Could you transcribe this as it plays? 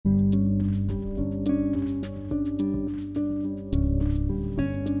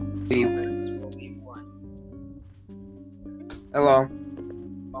Hello.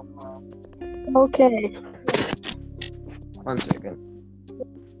 Okay. 1 second.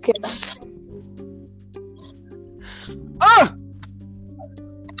 Yes. Ah!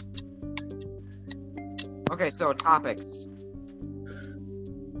 Okay, so topics.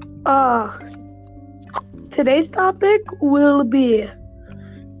 Today's topic will be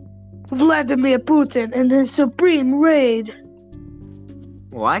Vladimir Putin and his supreme raid.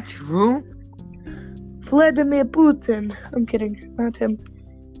 What? Who? Vladimir Putin. I'm kidding, not him.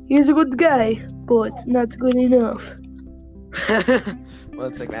 He's a good guy, but not good enough.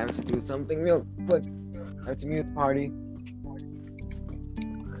 1 second, I have to do something real quick. I have to mute the party.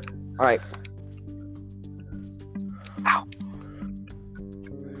 Alright. Ow.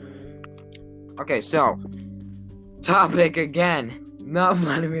 Okay, so topic again. Not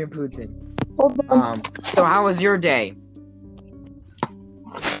Vladimir Putin. Hold on. So how was your day?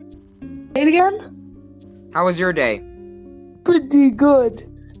 Say it again? How was your day? Pretty good.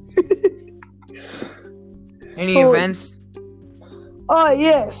 Any events? Oh,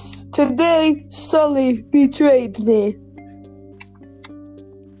 yes. Today, Sully betrayed me.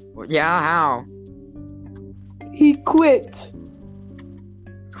 Yeah, how? He quit.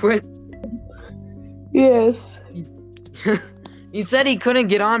 Quit. Yes. He said he couldn't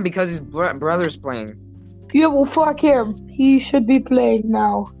get on because his brother's playing. Yeah, well, fuck him. He should be playing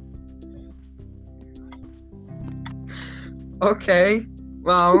now. Okay.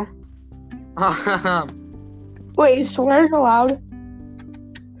 Well. Wait, is swearing allowed?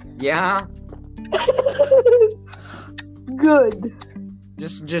 Yeah. Good.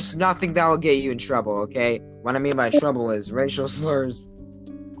 Just nothing that will get you in trouble, okay? What I mean by trouble is racial slurs.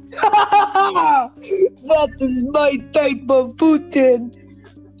 That is my type of Putin.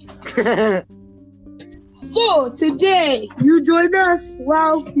 So, today, you join us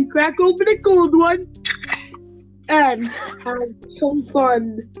while we crack open a cold one and have some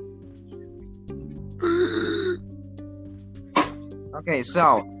fun. Okay,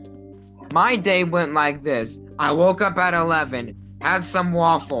 so my day went like this. I woke up at 11, had some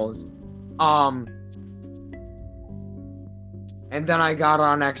waffles, and then I got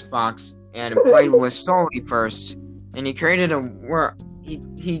on Xbox and played with Sully first. And he created a world.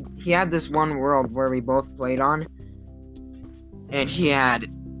 He had this one world where we both played on, and he had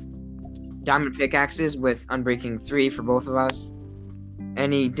diamond pickaxes with Unbreaking 3 for both of us,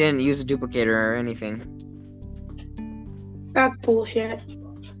 and he didn't use a duplicator or anything. That's bullshit.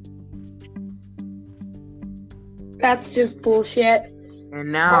 That's just bullshit.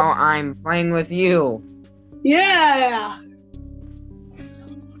 And now I'm playing with you. Yeah!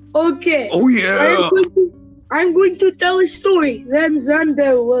 Okay. Oh yeah! I'm going to tell a story. Then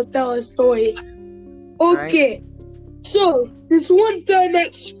Xander will tell a story. Okay. Right. So, this one time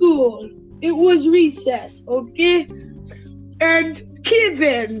at school, it was recess, okay? And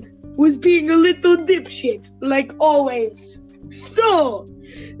Kevin was being a little dipshit, like always. So,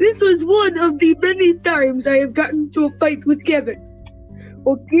 this was one of the many times I have gotten into a fight with Kevin.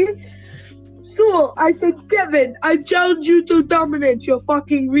 Okay? So, I said, Kevin, I challenge you to dominance, you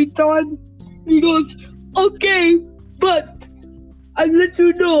fucking retard. He goes, okay, but I'll let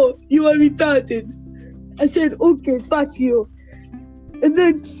you know you are retarded. I said, okay, fuck you. And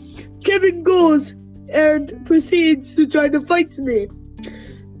then Kevin goes and proceeds to try to fight me.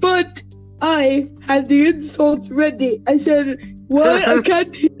 But I had the insults ready. I said, what? I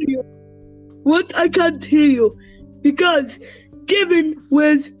can't hear you. What? I can't hear you. Because Kevin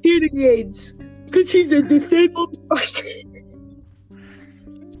wears hearing aids. Because he's a disabled fuck.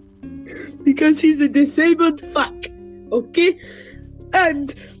 Because he's a disabled fuck. Okay?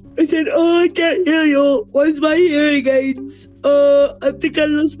 And I said, oh, I can't hear you. Where's my hearing aids? I think I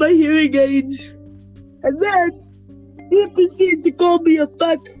lost my hearing aids. And then he proceeds to call me a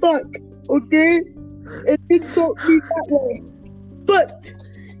fat fuck. Okay? And insult me that way. But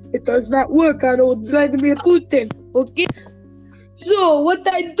it does not work on old Vladimir Putin. Okay? So what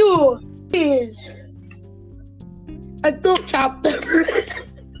I do is I don't chop them.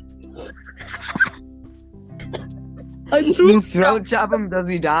 You throat chop him? Does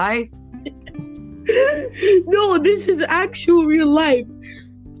he die? No, this is actual real life.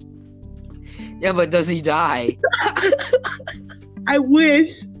 Yeah, but does he die? I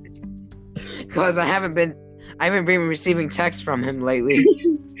wish. Because I haven't been receiving texts from him lately.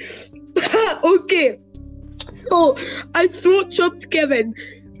 Okay. So I throat chopped Kevin.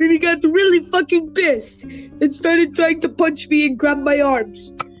 Then he got really fucking pissed and started trying to punch me and grab my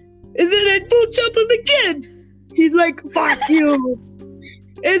arms. And then I throat chop him again. He's like, fuck you.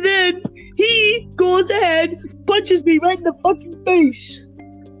 And then he goes ahead, punches me right in the fucking face.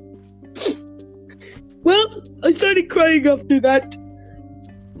 Well, I started crying after that.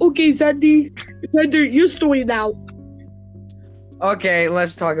 Okay, Xander, your story now. Okay,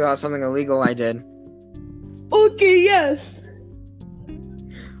 let's talk about something illegal I did. Okay, yes.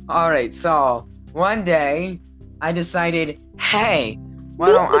 Alright, so one day I decided, hey, why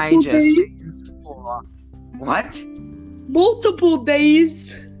don't I Multiple just stay days. in school? What? Multiple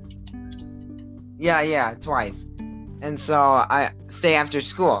days. Yeah, twice. And so I stay after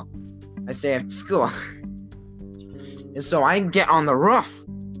school. And so I get on the roof.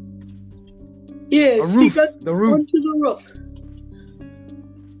 Yes, A roof. he got The roof. onto the roof.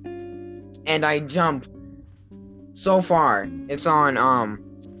 And I jump so far. It's on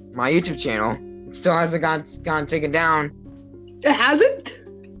my YouTube channel. It still hasn't gone taken down. It hasn't?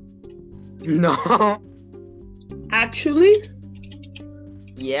 No. Actually?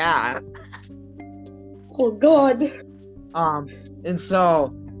 Yeah. Oh god. And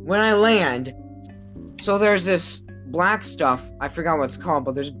so when I land, so there's this black stuff. I forgot what it's called,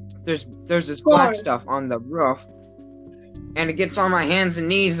 but there's this black stuff on the roof, and it gets on my hands and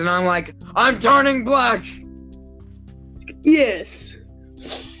knees, and I'm like, I'm turning black. Yes.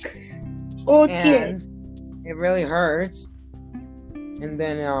 Okay. And it really hurts. And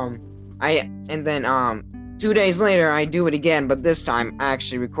then 2 days later I do it again, but this time I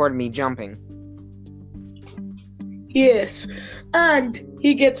actually record me jumping. Yes. And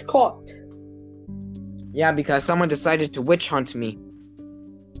he gets caught. Yeah, because someone decided to witch hunt me.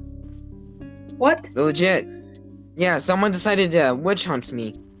 What? Legit. Yeah, someone decided to witch hunt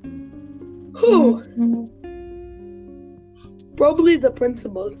me. Who? Probably the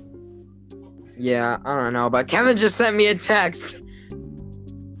principal. Yeah, I don't know, but Kevin just sent me a text.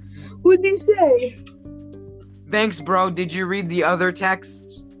 What'd he say? Thanks, bro. Did you read the other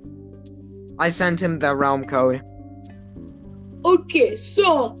texts? I sent him the realm code. Okay,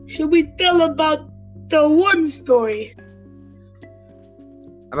 so should we tell about the one story?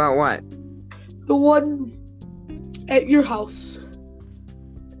 About what? The one at your house.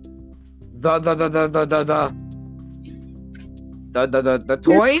 The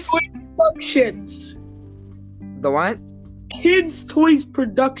toys? Kids Toys Productions. The what? Kids Toys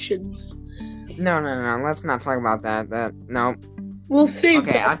Productions. No. Let's not talk about that. No. We'll save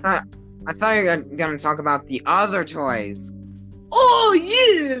Okay, that. I thought you were gonna talk about the other toys. Oh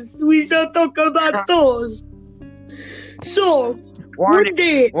yes, we shall talk about those. So Warning. one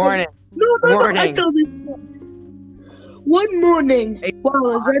day, Warning. no, Warning. I tell this one morning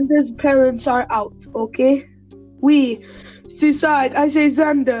while Xander's parents are out, okay, we decide. I say,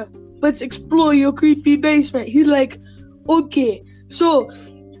 Xander, let's explore your creepy basement. He's like, okay. So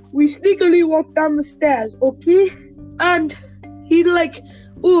we sneakily walk down the stairs, okay, and he like,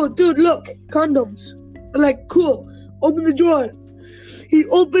 oh dude, look, condoms. I'm like, cool. Open the drawer. He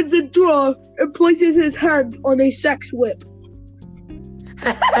opens the drawer and places his hand on a sex whip.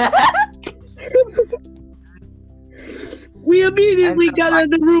 We immediately got out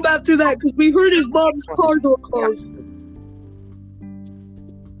of the room after that because we heard his mom's car door close.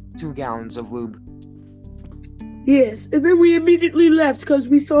 2 gallons of lube. Yes, and then we immediately left because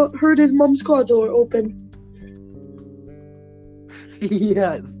we heard his mom's car door open.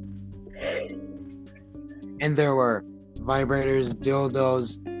 Yes. And there were vibrators,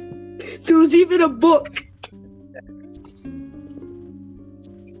 dildos. There was even a book.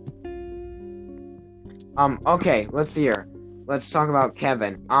 Okay, let's see here. Let's talk about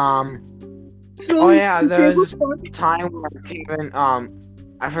Kevin. So there was this time where Kevin,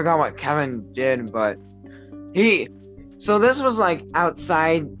 I forgot what Kevin did, but so this was like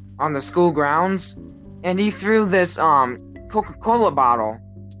outside on the school grounds, and he threw this, Coca-Cola bottle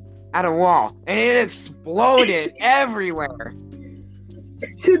at a wall, and it exploded everywhere.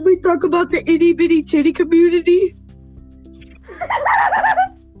 Should we talk about the itty bitty titty community?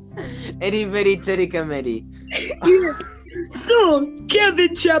 Itty bitty titty committee. Yeah. So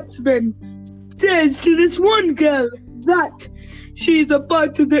Kevin Chapman says to this one girl that she's a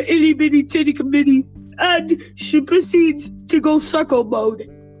part of the itty bitty titty committee, and she proceeds to go suckle mode.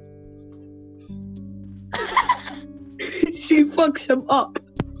 She fucks him up.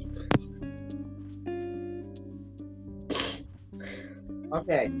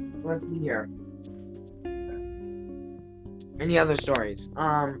 Okay, let's see here. Any other stories?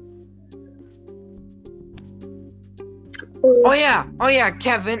 Oh yeah,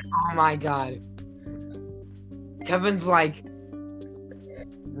 Kevin. Oh my god. Kevin's like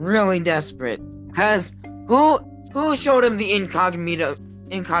really desperate. Cause who showed him the incognito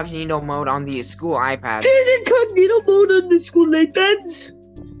mode on the school iPads? There's incognito mode on the school iPads.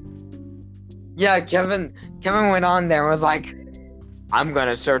 Yeah, Kevin went on there and was like, I'm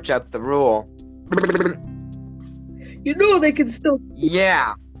gonna search up the rule. You know they can still.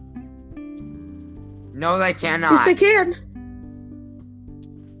 Yeah. No, they cannot. Yes, they can.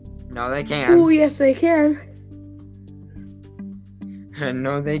 No, they can't. Oh, yes, they can.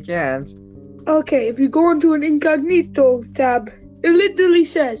 No, they can't. Okay, if you go into an incognito tab, it literally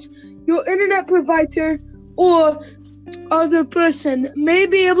says your internet provider or other person may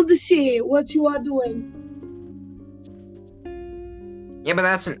be able to see what you are doing. Yeah, but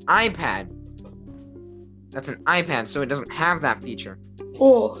that's an iPad. That's an iPad, so it doesn't have that feature.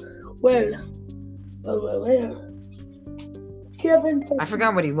 Oh, well. Kevin. I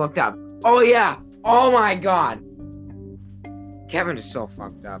forgot what he looked up. Oh, yeah. Oh, my God. Kevin is so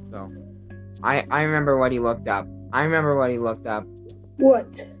fucked up, though. I remember what he looked up.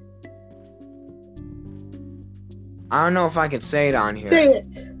 What? I don't know if I could say it on here. Say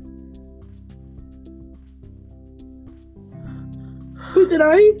it. Who did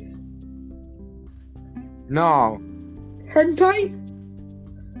I? No. Hentai?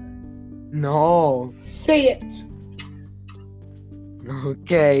 No. Say it.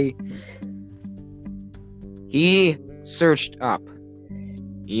 Okay. He searched up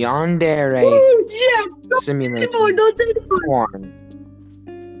Yandere Oh, yeah! simulator Don't say it. porn.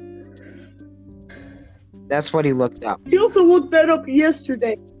 That's what he looked up. He also looked that up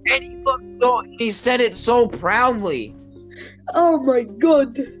yesterday. And he said it so proudly. Oh my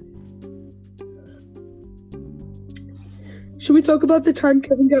god. Should we talk about the time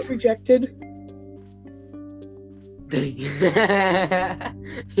Kevin got rejected?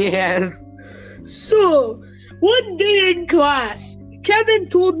 Yes. So, one day in class, Kevin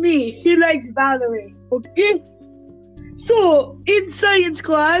told me he likes Valerie, okay? So, in science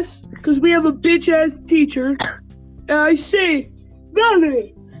class, because we have a bitch-ass teacher, I say,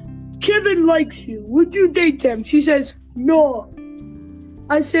 Valerie, Kevin likes you. Would you date him? She says, no.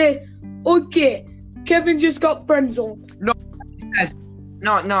 I say, okay, Kevin just got friend-zoned. No.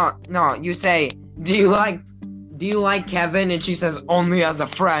 You say, do you like Kevin? And she says, only as a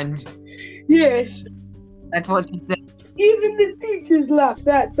friend. Yes. That's what she said. Even the teachers laughed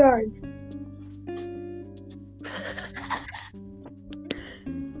that time.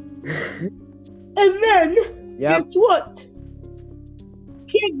 And then, Yep. guess what?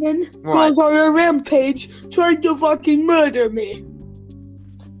 Kevin What? goes on a rampage trying to fucking murder me.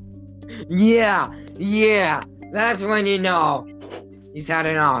 Yeah. That's when you know he's had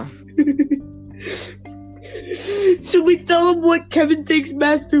enough. Should we tell him what Kevin thinks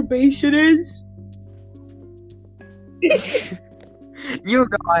masturbation is? You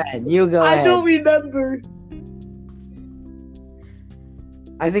go ahead. I don't remember.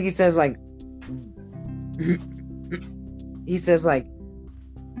 I think he says like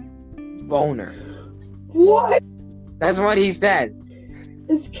boner. What? That's what he says.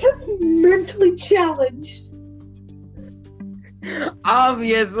 Is Kevin mentally challenged?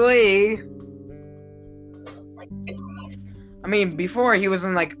 Obviously. I mean, before he was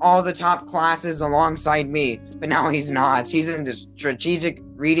in like all the top classes alongside me, but now he's not. He's in the strategic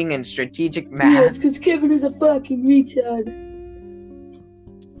reading and strategic math. Yes, because Kevin is a fucking retard.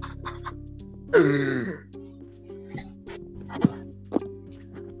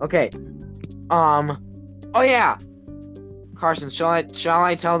 Okay. Oh yeah. Carson, shall I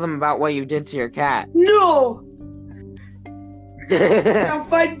tell them about what you did to your cat? No! I'll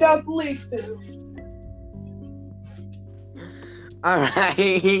find out later.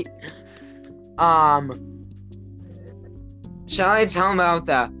 Alright. Shall I tell them about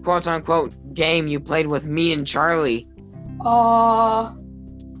the quote unquote game you played with me and Charlie?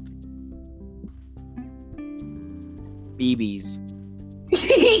 BBs.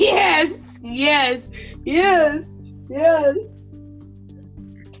 Yes.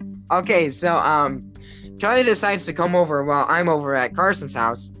 Okay, so Charlie decides to come over while I'm over at Carson's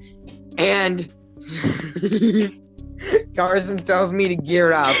house, and Carson tells me to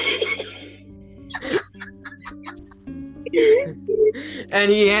gear up.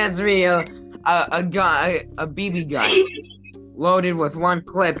 And he hands me a gun, a BB gun, loaded with one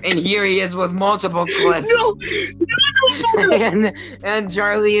clip, and here he is with multiple clips. No. And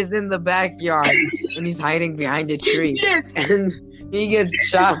Charlie is in the backyard, and he's hiding behind a tree. Yes. And he gets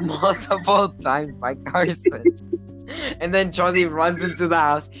shot multiple times by Carson. And then Charlie runs into the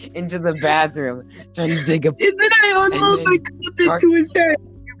house, into the bathroom, trying to take a. And then I unload my clip into his head.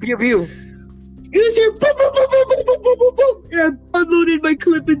 Pew pew. You hear boom, boom, boom, boom, boom, boom, boom, boom, boom. And I unloaded my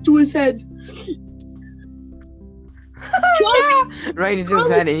clip into his head. Right into his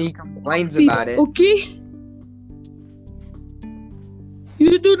head, and he complains about it. Okay?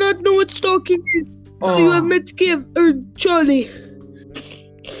 You do not know what stalking is. Oh. You have met Kim or Charlie.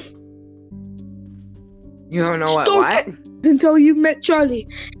 You don't know what? Stop What? until you met Charlie.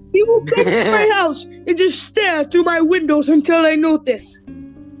 He will come to my house and just stare through my windows until I notice.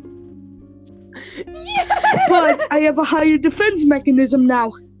 But I have a higher defense mechanism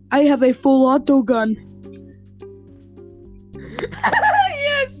now. I have a full auto gun.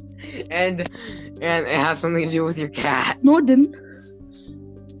 Yes. And it has something to do with your cat. No, it didn't.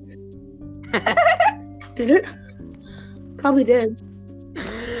 Did it? Probably did.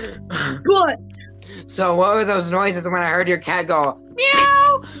 But So what were those noises when I heard your cat go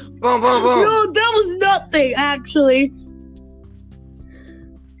meow? Boom, boom, boom. no, that was nothing, actually.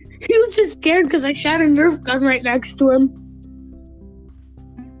 He was just scared because I shot a Nerf gun right next to him.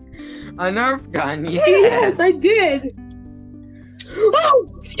 A Nerf gun, yes. Yes, I did.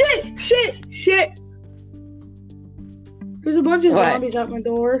 Oh, shit. There's a bunch of What? zombies at my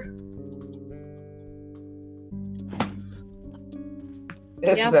door.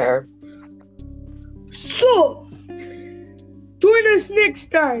 Yes, Yep. sir. So, join us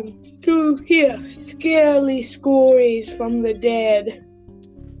next time to hear scary stories from the dead.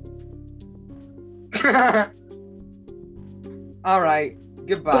 All right.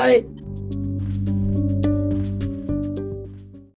 Goodbye. Bye.